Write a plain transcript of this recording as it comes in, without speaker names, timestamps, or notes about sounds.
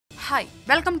Hi,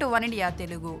 welcome to Oneindia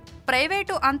Telugu.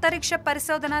 Private అంతరిక్ష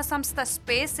పరిశోధన సంస్థ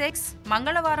SpaceX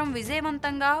మంగళవారం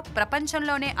విజయవంతంగా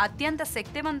ప్రపంచంలోనే అత్యంత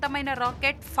శక్తివంతమైన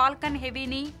రాకెట్ ఫాల్కన్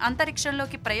హెవీని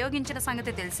అంతరిక్షంలోకి ప్రయోగించిన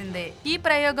సంగతి తెలిసిందే. ఈ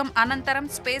ప్రయోగం అనంతరం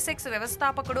SpaceX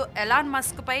వ్యవస్థాపకుడు ఎలాన్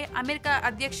మస్క్ పై అమెరికా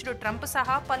అధ్యక్షుడు ట్రంప్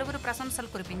సహా పలువురు ప్రశంసలు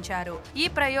కురిపించారు. ఈ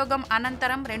ప్రయోగం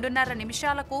అనంతరం 2.5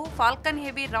 నిమిషాలకు ఫాల్కన్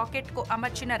హెవీ రాకెట్ కు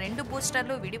అమర్చిన 2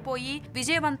 బూస్టర్లు విడిపోయి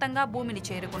విజయవంతంగా భూమిని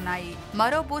చేరుకున్నాయి.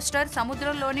 మరో బూస్టర్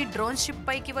సముద్రంలోని డ్రోన్ షిప్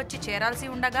పైకి వచ్చి చేరాల్సి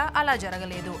ఉండగా అలా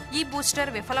జరగలేదు. ఈ బూస్టర్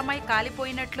విఫలమై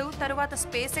కాలిపోయినట్లు తరువాత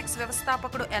SpaceX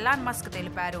వ్యవస్థాపకుడు ఎలాన్ మస్క్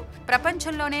తెలిపారు.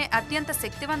 ప్రపంచంలోనే అత్యంత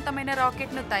శక్తివంతమైన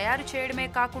రాకెట్ ను తయారు చేయడమే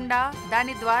కాకుండా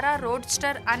దాని ద్వారా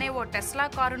రోడ్స్టర్ అనే ఓ టెస్లా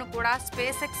కారును కూడా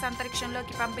SpaceX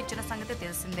అంతరిక్షంలోకి పంపించిన సంగతి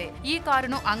తెలిసిందే. ఈ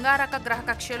కారును అంగారక గ్రహ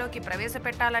కక్షలోకి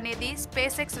ప్రవేశపెట్టాలనేది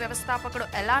SpaceX వ్యవస్థాపకుడు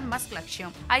ఎలాన్ మస్క్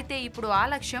లక్ష్యం. అయితే ఇప్పుడు ఆ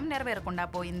లక్ష్యం నెరవేరకుండా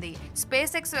పోయింది.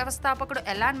 SpaceX వ్యవస్థాపకుడు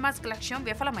ఎలాన్ మస్క్ లక్ష్యం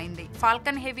విఫలమైంది.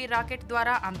 ఫాల్కన్ హెవీ రాకెట్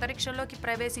ద్వారా అంతరిక్షంలోకి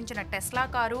ప్రవేశించిన టెస్లా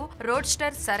కారు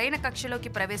రోడ్స్టర్ సరైన కక్షలోకి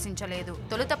ప్రవేశించలేదు.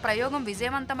 తొలుత ప్రయోగం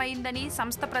విజయవంతమైందని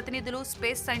సంస్థ ప్రతినిధులు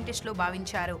స్పేస్ సైంటిస్టులు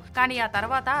భావించారు. కానీ ఆ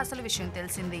తర్వాత అసలు విషయం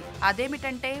తెలిసింది.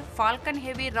 అదేమిటంటే ఫాల్కన్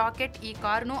హెవీ రాకెట్ ఈ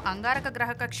కారును అంగారక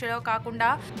గ్రహ కక్షలో కాకుండా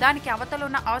దానికి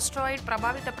అవతలున్న ఆస్ట్రాయిడ్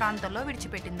ప్రభావిత ప్రాంతంలో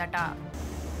విడిచిపెట్టిందట.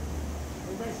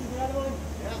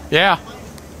 Yeah,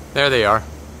 there they are.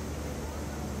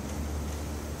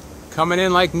 Coming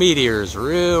in like meteors,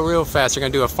 real fast. They're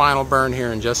going to do a final burn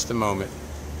here in just a moment.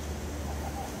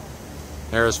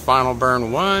 There's final burn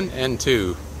 1 and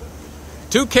 2.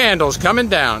 2 candles coming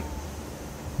down.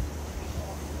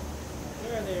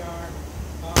 There they are.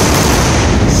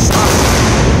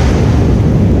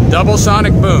 Double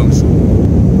sonic booms.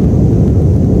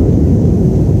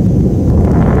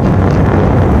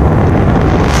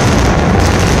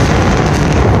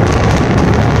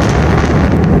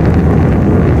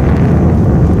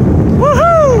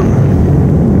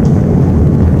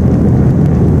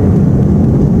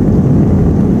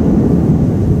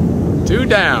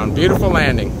 Down, beautiful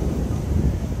landing,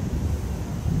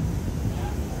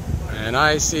 and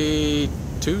I see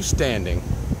 2 standing.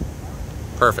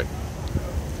 Perfect.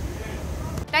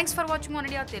 Thanks for watching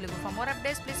Oneindia Telugu. For more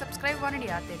updates, please subscribe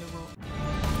Oneindia Telugu.